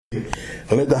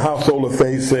Let the household of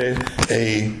faith say,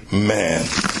 amen.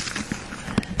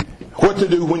 What to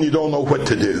do when you don't know what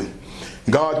to do?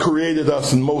 God created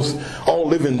us and most all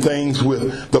living things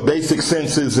with the basic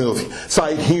senses of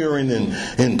sight, hearing,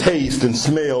 and taste, and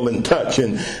smell, and touch.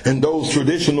 And those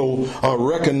traditional are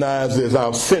recognized as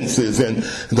our senses. And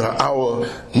our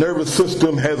nervous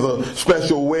system has a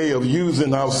special way of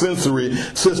using our sensory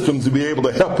systems to be able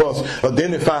to help us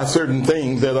identify certain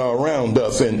things that are around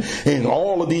us. And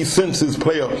all of these senses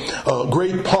play a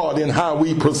great part in how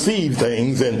we perceive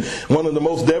things. And one of the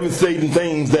most devastating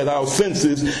things that our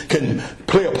senses can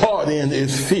play a part in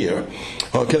is fear.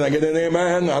 Can I get an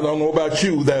amen? I don't know about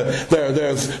you.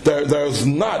 There's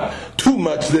not too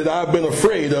much that I've been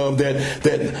afraid of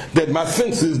that my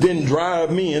senses didn't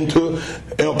drive me into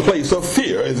a place of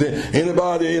fear. Is there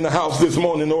anybody in the house this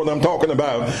morning know what I'm talking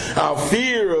about? Our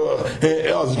fear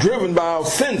is driven by our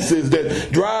senses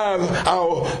that drive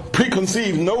our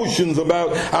preconceived notions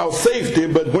about our safety.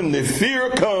 But when the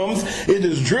fear comes, it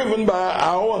is driven by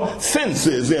our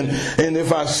senses. And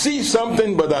if I see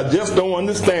something but I just don't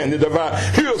understand it, if I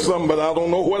hear something but I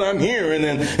don't know what I'm hearing,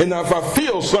 and if I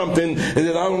feel something and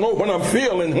I don't know what I'm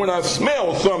feeling, when I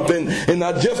smell something and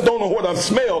I just don't know what I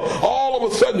smell, all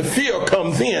of a sudden fear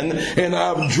comes in, and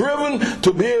I'm driven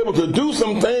to be able to do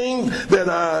some things that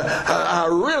I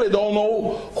really don't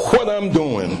know what I'm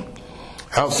doing.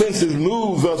 Our senses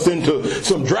moves us into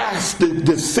some drastic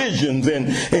decisions, and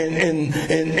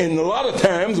a lot of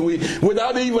times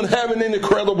without even having any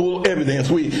credible evidence,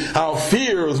 our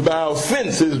fears by our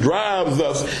senses drives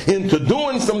us into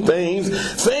doing some things,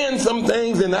 saying some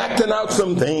things, and acting out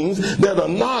some things that are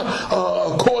not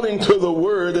according to the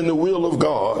word and the will of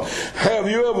God. Have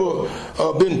you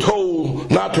ever been told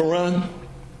not to run?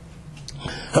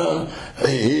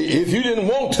 If you didn't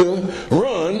want to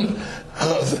run,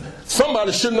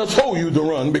 somebody shouldn't have told you to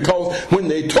run, because when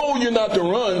they told you not to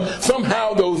run,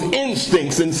 somehow those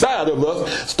instincts inside of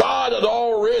us started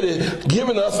already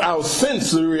giving us our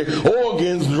sensory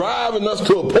organs, driving us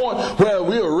to a point where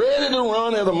we are ready to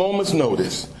run at a moment's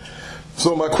notice.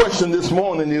 So my question this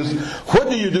morning is, what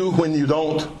do you do when you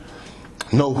don't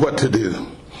know what to do?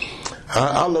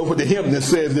 I love what the hymnist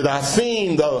says, that I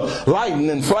seen the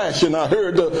lightning flash and I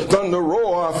heard the thunder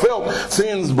roar. I felt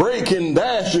sins breaking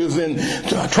dashes and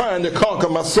trying to conquer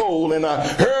my soul. And I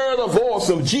heard a voice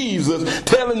of Jesus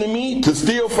telling me to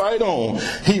still fight on.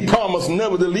 He promised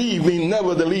never to leave me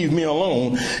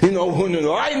alone. You know, when the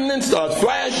lightning starts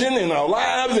flashing in our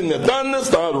lives and the thunder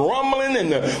starts rumbling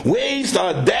and the waves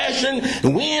start dashing, the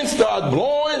wind starts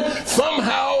blowing,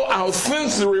 somehow our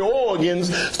sensory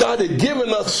organs started giving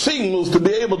us signals to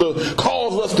be able to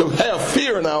cause us to have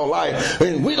fear in our life,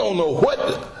 and we don't know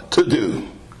what to do.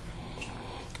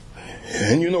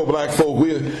 And you know, black folk,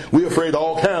 we're afraid of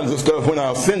all kinds of stuff when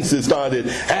our senses started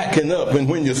acting up. And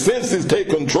when your senses take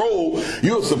control,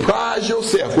 you'll surprise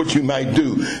yourself what you might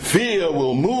do. Fear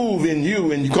will move in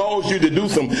you and cause you to do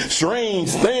some strange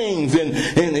things, and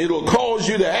it'll cause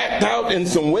you to act out in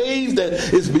some ways that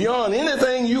is beyond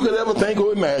anything you could ever think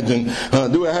or imagine.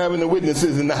 Do I have any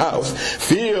witnesses in the house?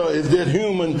 Fear is that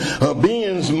human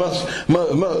beings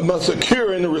must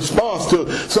occur in response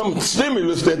to some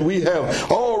stimulus that we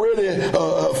have already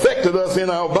affected us in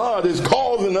our bodies,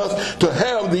 causing us to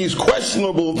have these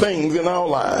questionable things in our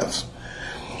lives.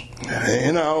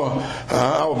 And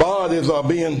our bodies are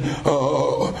being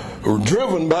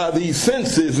driven by these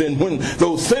senses, and when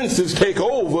those senses take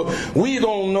over, we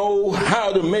don't know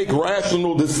how to make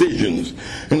rational decisions.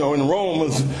 You know, in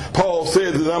Romans, Paul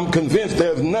says that I'm convinced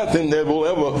there's nothing that will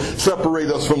ever separate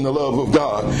us from the love of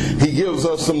God. He gives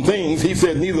us some things. He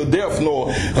said neither death nor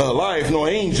life, nor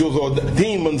angels or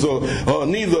demons, or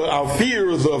neither our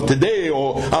fears of today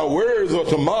or our worries of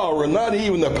tomorrow, not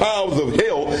even the powers of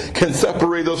hell can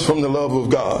separate us from the love of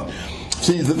God.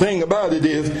 See, the thing about it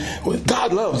is,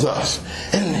 God loves us.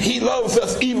 And He loves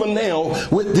us even now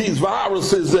with these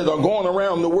viruses that are going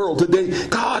around the world today.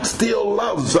 God still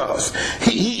loves us.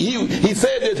 He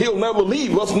said that He'll never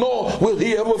leave us, nor will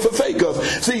He ever forsake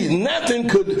us. See, nothing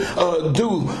could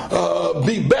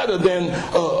be better than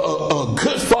a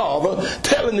good father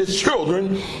telling his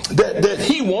children that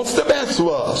He wants the best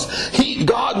for us.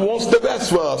 God wants the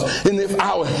best for us. And if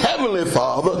our Heavenly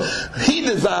Father, He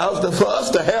desires for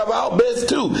us to have our best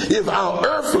too. If our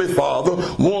earthly Father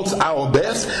wants our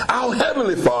best, our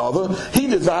Heavenly Father, He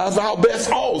desires our best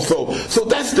also. So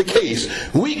that's the case.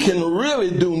 We can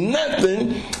really do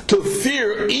nothing to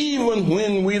fear even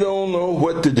when we don't know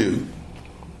what to do.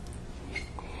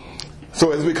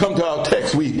 So as we come to our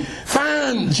text, we find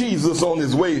find Jesus on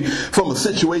his way from a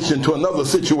situation to another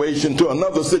situation to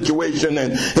another situation.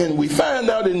 And we find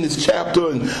out in this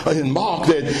chapter in Mark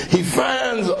that he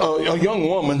finds a young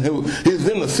woman who is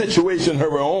in a situation of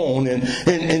her own.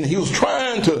 And he was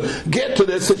trying to get to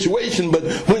that situation, but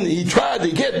when he tried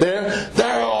to get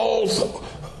there also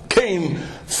came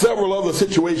several other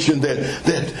situations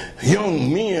that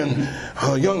young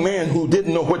man who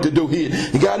didn't know what to do. He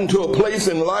got into a place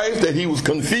in life that he was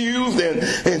confused,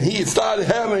 and he started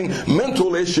having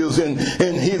mental issues, and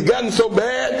he had gotten so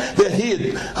bad that he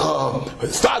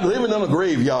had started living in a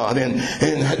graveyard.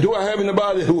 And do I have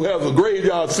anybody who has a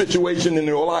graveyard situation in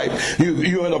your life?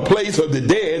 You're in a place of the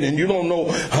dead, and you don't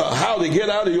know how to get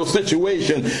out of your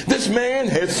situation. This man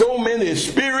had so many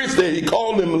spirits that he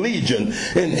called them legion,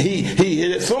 and he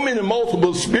had so many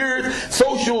multiple spirits.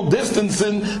 Social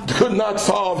distancing could not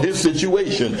solve his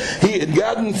situation. He had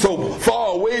gotten so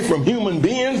far away from human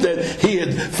beings that he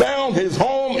had found his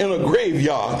home in a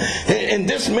graveyard. And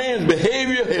this man's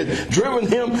behavior had driven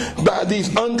him by these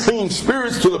unclean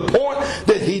spirits to the point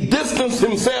that he distanced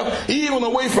himself even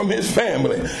away from his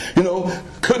family.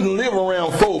 Couldn't live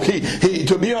around folk. He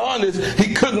to be honest,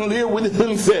 he couldn't live with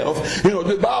himself.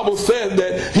 The Bible said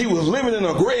that he was living in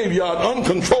a graveyard,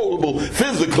 uncontrollable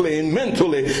physically and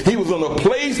mentally. He was in a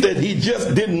place that he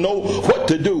just didn't know what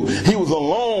to do. He was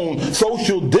alone,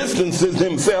 social distances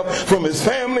himself from his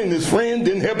family, and his friend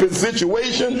didn't help his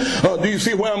situation. Do you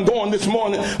see where I'm going this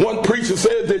morning? One preacher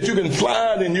said that you can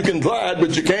slide and you can glide,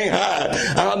 but you can't hide.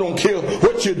 I don't care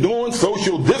what you're doing,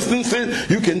 social distances.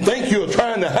 You can think you're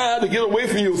trying to hide to get away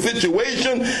from your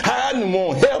situation. Hiding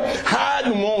won't help.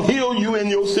 Hiding won't heal you in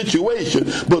your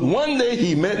situation. But one day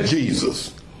he met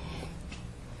Jesus,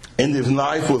 and his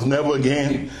life was never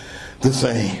again the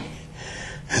same.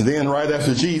 And then right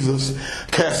after Jesus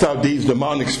cast out these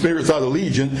demonic spirits out of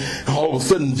Legion, all of a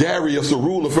sudden Jairus, a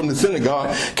ruler from the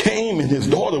synagogue, came, and his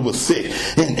daughter was sick.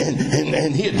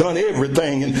 And he had done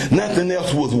everything, and nothing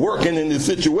else was working in this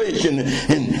situation.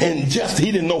 And just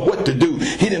he didn't know what to do.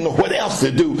 He didn't know what else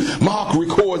to do. Mark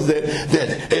records that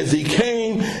as he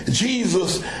came,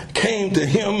 Jesus came to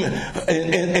him,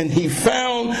 and he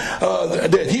found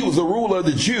that he was a ruler of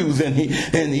the Jews, and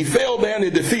he fell down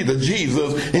at the feet of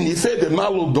Jesus, and he said that my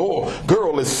little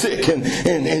girl is sick,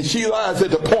 and she lies at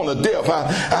the point of death.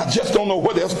 I just don't know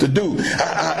what else to do.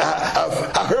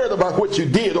 I heard about what you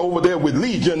did over there with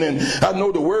Legion, and I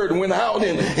know the word went out,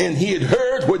 and he had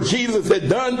heard what Jesus had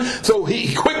done. So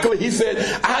he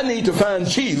said, I need to find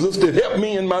Jesus to help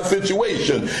me in my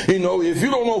situation. If you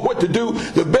don't know what to do,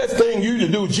 the best thing you to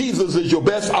do, Jesus is your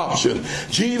best option.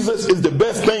 Jesus is the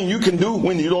best thing you can do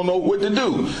when you don't know what to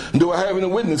do. Do I have any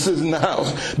witnesses in the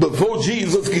house? Before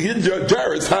Jesus could get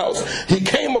Jairus' house, he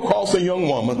came across a young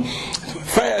woman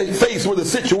faced with a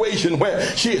situation where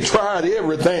she had tried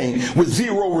everything with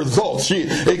zero results. She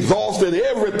exhausted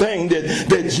everything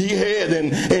that she had,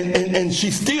 and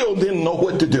she still didn't know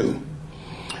what to do.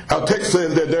 Our text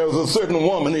says that there was a certain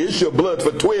woman, the issue of blood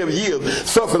for 12 years,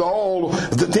 suffered all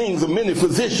the things of many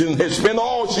physicians, had spent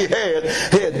all she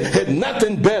had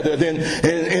nothing better than,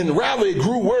 and rather it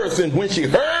grew worse. And when she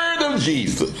heard of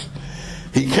Jesus,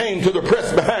 he came to the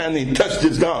press behind and he touched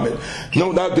his garment.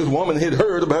 No doubt this woman had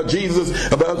heard about Jesus,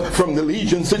 from the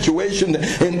Legion situation,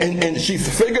 and she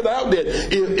figured out that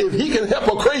if he can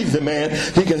help a crazy man,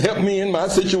 he can help me in my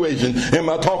situation. Am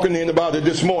I talking to anybody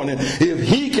this morning? If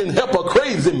he can help a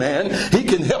crazy man, he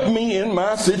can help me in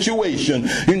my situation.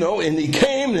 And he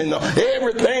came, and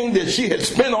everything that she had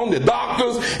spent on the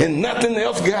doctors, and nothing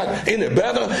else got any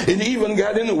better. It even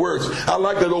got any worse. I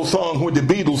like that old song what the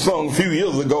Beatles sung a few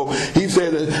years ago. He said,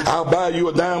 I'll buy you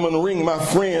a diamond ring, my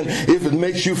friend, if it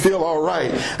makes you feel all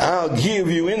right. I'll give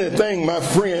you anything, my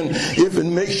friend, if it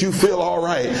makes you feel all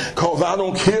right. Because I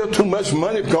don't care too much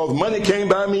money, because money can't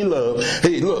buy me love.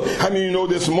 Hey, look, how many of you know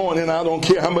this morning, I don't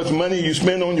care how much money you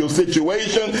spend on your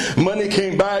situation. Money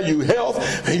can't buy you health.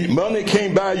 Money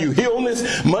can't buy you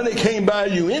illness. Money can't buy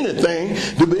you anything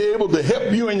to be able to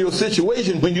help you in your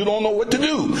situation when you don't know what to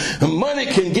do. Money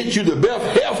can get you the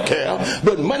best health care,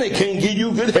 but money can't give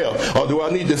you good health. Or do I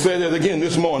need to say that again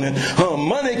this morning?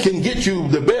 Money can get you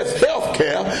the best health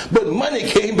care, but money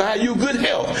can't buy you good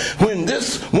health. When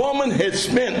this woman had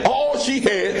spent all she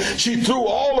had, she threw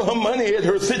all of her money at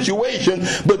her situation,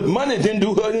 but money didn't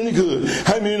do her any good.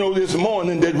 How many know this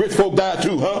morning that rich folk die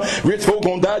too, huh? Rich folk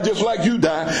gonna die just like you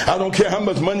die. I don't care how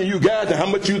much money you got and how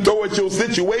much you throw at your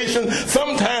situation.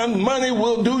 Sometimes money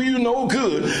will do you no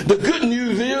good. The good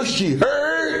news is she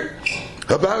heard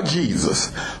about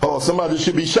Jesus. Oh, somebody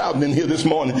should be shouting in here this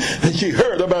morning that she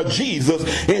heard about Jesus,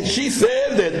 and she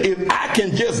said that if I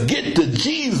can just get to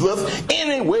Jesus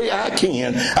any way I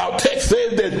can. Our text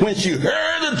says that when she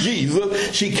heard of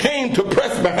Jesus, she came to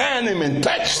press behind him and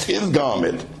touched his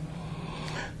garment.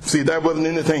 See, that wasn't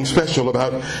anything special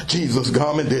about Jesus'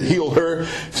 garment that healed her.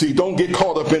 See, don't get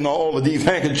caught up in all of these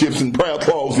handkerchiefs and prayer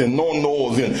cloths and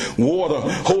no-nos and water,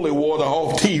 holy water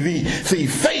off TV. See,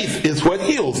 faith is what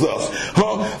heals us.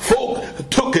 Folk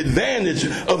took advantage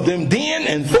of them then,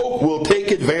 and folk will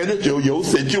take advantage of your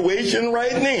situation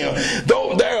right now.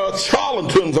 Though there are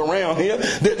charlatans around here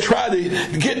that try to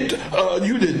get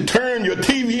you to turn your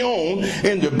TV on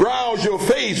and to browse your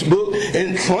Facebook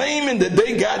and claiming that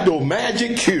they got no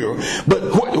magic cure. But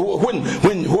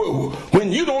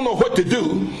when you don't know what to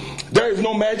do, there is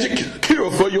no magic cure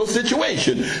for your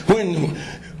situation. When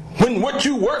what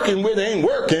you're working with ain't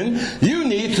working, you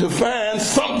need to find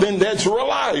something that's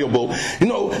reliable. You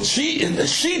know,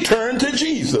 she turned to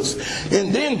Jesus.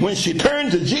 And then when she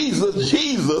turned to Jesus,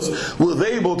 Jesus was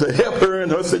able to help her in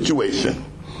her situation.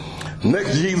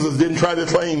 Next, Jesus didn't try to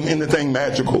claim anything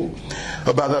magical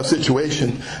about her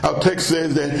situation. Our text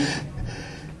says that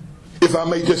if I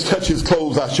may just touch his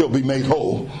clothes, I shall be made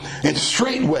whole. And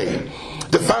straightway,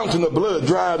 the fountain of blood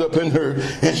dried up in her,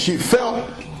 and she felt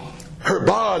her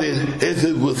body as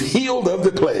it was healed of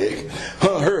the plague.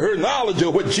 Her knowledge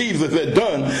of what Jesus had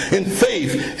done in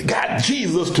faith got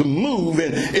Jesus to move,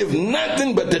 and if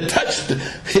nothing but to touch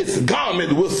his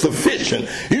garment was sufficient.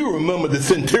 You remember the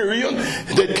centurion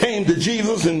that came to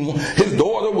Jesus, and his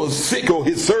daughter was sick, or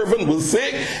his servant was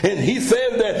sick, and he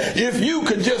said that if you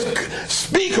could just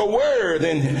speak a word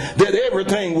and that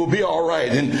everything will be all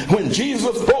right. And when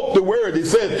Jesus spoke the word, he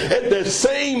said at that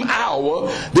same hour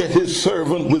that his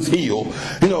servant was healed.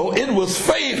 You know, it was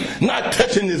faith not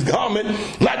touching his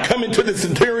garment, not coming to the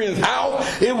centurion's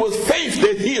house. It was faith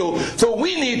that healed. So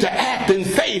we need to act in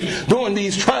faith during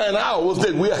these trying hours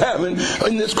that we're having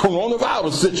in this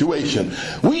coronavirus situation.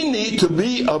 We need to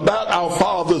be about our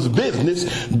Father's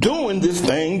business, doing this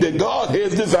thing that God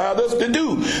has desired us to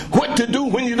do. What to do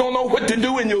when you don't know what to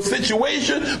do in your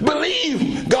situation?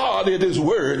 Believe God in his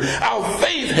word. Our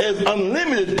faith has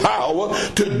unlimited power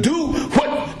to do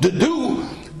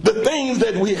the things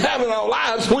that we have in our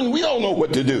lives when we don't know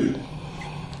what to do.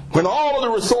 When all of the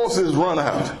resources run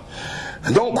out.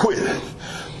 And don't quit.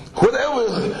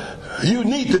 Whatever you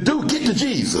need to do, get to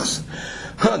Jesus.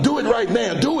 Do it right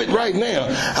now. Do it right now.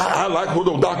 I like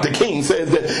what Dr. King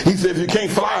says. That he said, if you can't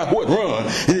fly, what, run?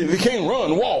 And if you can't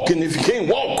run, walk. And if you can't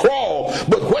walk, crawl.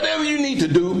 But whatever you need to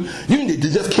do, you need to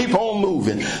just keep on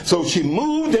moving. So she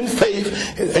moved in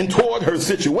faith and toward her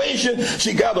situation.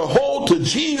 She got a hold to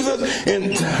Jesus,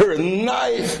 and her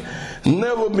life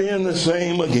never been the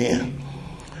same again.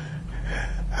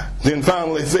 Then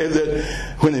finally said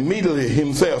that when immediately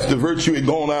himself, the virtue had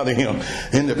gone out of him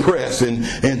in the press, and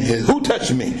who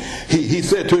touched me? He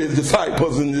said to his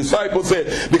disciples, and the disciples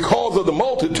said, because of the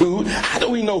multitude, how do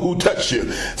we know who touched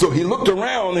you? So he looked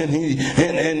around, and he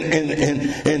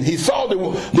saw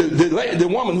the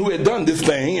woman who had done this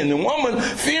thing, and the woman,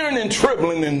 fearing and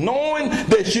trembling and knowing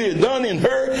that she had done in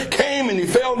her, came and he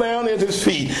fell down at his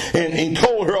feet, and he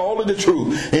told her all of the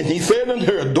truth. And he said unto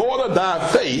her, daughter, thy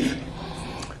faith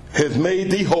has made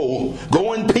thee whole.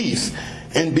 Go in peace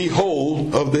and be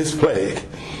whole of this plague.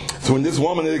 So when this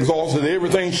woman had exhausted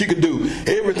everything she could do,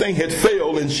 everything had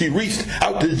failed, and she reached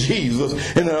out to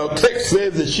Jesus, and our text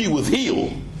says that she was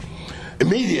healed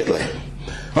immediately.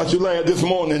 Aren't you glad this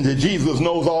morning that Jesus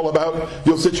knows all about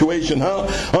your situation, huh?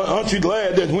 Aren't you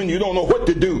glad that when you don't know what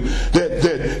to do,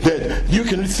 that you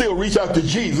can still reach out to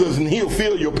Jesus and he'll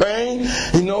feel your pain?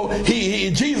 You know,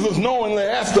 Jesus knowingly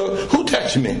asked her, who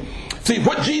touched me? See,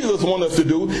 what Jesus wants us to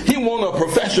do, he wants a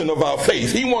profession of our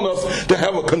faith. He wants us to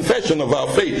have a confession of our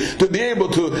faith, to be able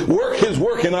to work his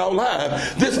work in our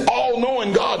lives. This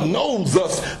all-knowing God knows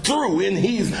us through, and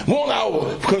he's want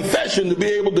our confession to be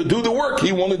able to do the work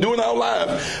he wants to do in our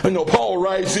lives. You know, Paul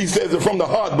writes, he says that from the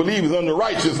heart believeth unto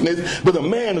righteousness, but a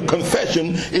man of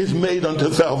confession is made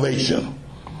unto salvation.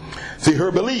 See,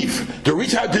 her belief to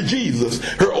reach out to Jesus,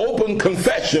 her open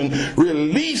confession,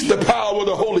 released the power of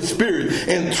the Holy Spirit,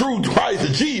 and through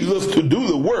Christ Jesus to do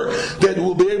the work that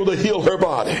will be able to heal her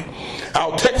body.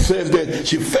 Our text says that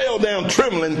she fell down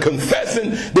trembling,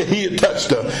 confessing that he had touched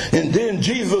her. And then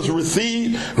Jesus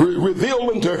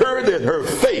revealed unto her that her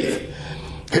faith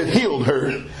had healed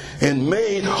her and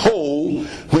made whole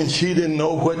when she didn't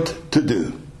know what to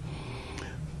do.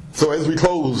 So as we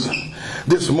close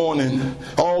this morning,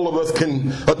 all of us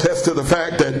can attest to the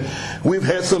fact that we've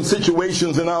had some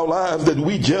situations in our lives that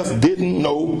we just didn't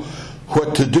know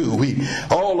what to do.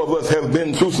 All of us have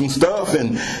been through some stuff,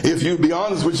 and if you be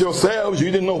honest with yourselves,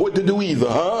 you didn't know what to do either,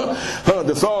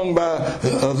 The song by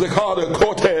Zacata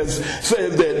Cortez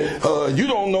says that you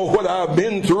don't know what I've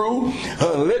been through.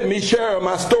 Let me share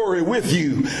my story with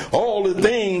you. All the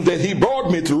things that he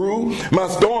brought me through, my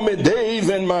stormy days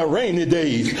and my rainy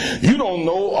days. You don't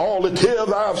know all the tears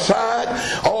I've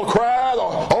sighed, all cried,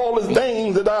 all the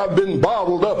things that I've been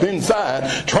bottled up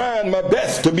inside, trying my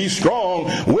best to be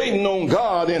strong, waiting on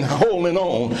God and holding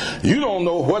on. You don't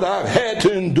know what I've had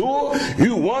to endure.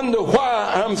 You wonder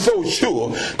why I'm so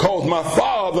sure, cause my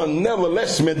Father never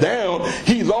lets me down.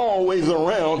 He's always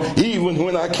around, even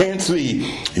when I can't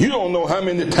see. You don't know how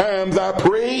many times I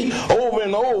prayed over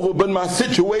and over, but my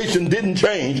situation didn't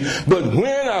change. But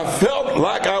when I felt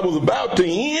like I was about to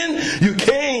end, you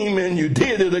came and you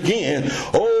did it again.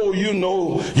 Oh, you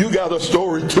know, you got a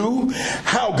story too.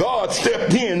 How God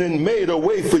stepped in and made a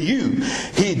way for you.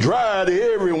 He dried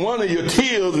every one of your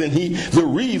tears, and He's the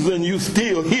reason you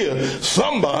still here.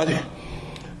 Somebody,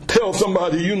 tell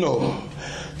somebody you know.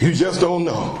 You just don't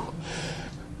know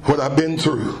what I've been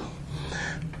through.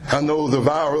 I know the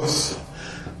virus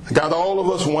got all of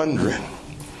us wondering.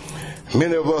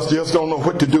 Many of us just don't know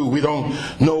what to do. We don't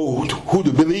know who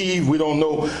to believe. We don't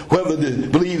know whether to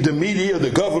believe the media,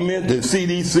 the government, the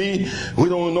CDC. We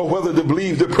don't know whether to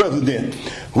believe the president.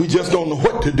 We just don't know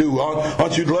what to do.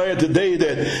 Aren't you glad today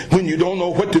that when you don't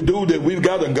know what to do, that we've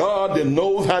got a God that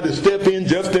knows how to step in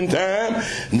just in time?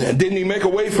 Didn't He make a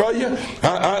way for you?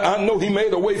 I know He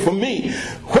made a way for me.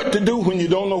 What to do when you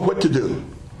don't know what to do?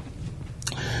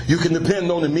 You can depend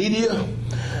on the media.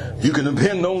 You can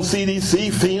depend on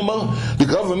CDC, FEMA, the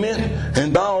government,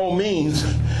 and by all means,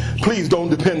 please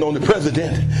don't depend on the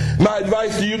president. My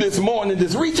advice to you this morning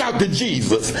is reach out to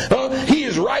Jesus. He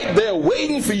is right there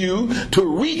waiting for you to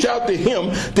reach out to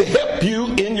Him to help you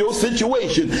in your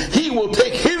situation. He will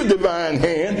take His divine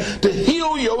hand to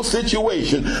heal your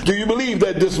situation. Do you believe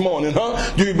that this morning?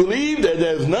 Do you believe that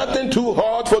there's nothing too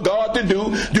hard for God to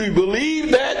do? Do you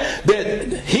believe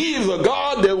that He is a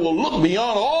God that will look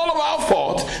beyond all of our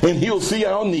faults and He'll see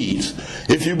our needs?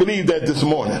 If you believe that this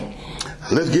morning,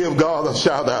 let's give God a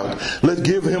shout out. Let's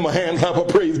give Him a hand clap of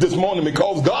praise this morning,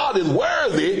 because God is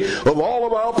worthy of all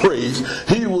of our praise.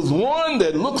 He was one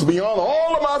that looks beyond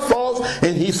all of our faults,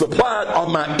 and He supplied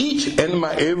on my each and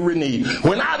my every need.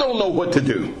 When I don't know what to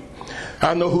do,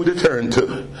 I know who to turn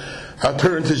to. I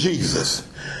turn to Jesus.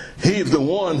 He's the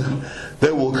one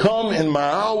that will come in my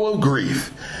hour of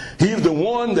grief. He's the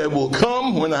one that will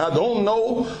come when I don't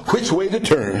know which way to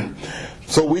turn.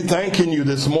 So we thanking you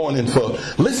this morning for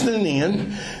listening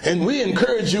in, and we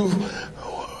encourage you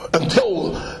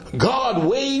until God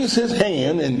waves His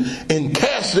hand and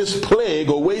casts this plague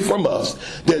away from us,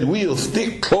 that we'll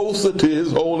stick closer to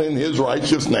His holy and His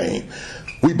righteous name.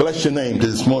 We bless your name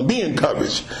this morning. Be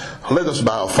encouraged. Let us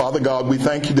bow. Father God, we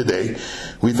thank you today.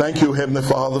 We thank you, Heavenly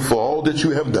Father, for all that you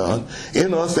have done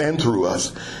in us and through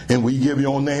us. And we give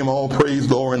your name all praise,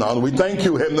 glory, and honor. We thank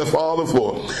you, Heavenly Father,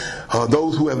 for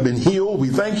those who have been healed. We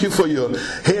thank you for your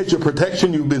hedge of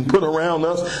protection you've been put around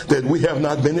us, that we have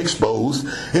not been exposed.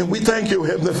 And we thank you,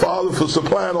 Heavenly Father, for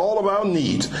supplying all of our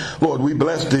needs. Lord, we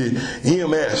bless the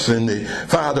EMS and the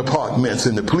fire departments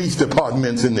and the police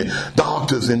departments and the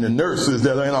doctors and the nurses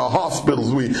that are in our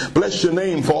hospitals. We bless your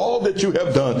name for all that you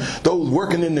have done. Those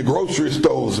working in the grocery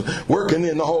stores, working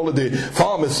in all of the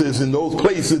pharmacies and those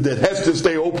places that has to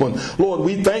stay open. Lord,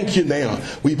 we thank you now.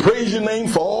 We praise your name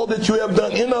for all that you have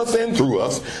done in us and through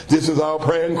us. This is our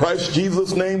prayer in Christ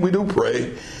Jesus' name we do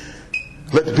pray.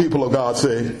 Let the people of God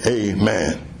say,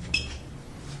 amen.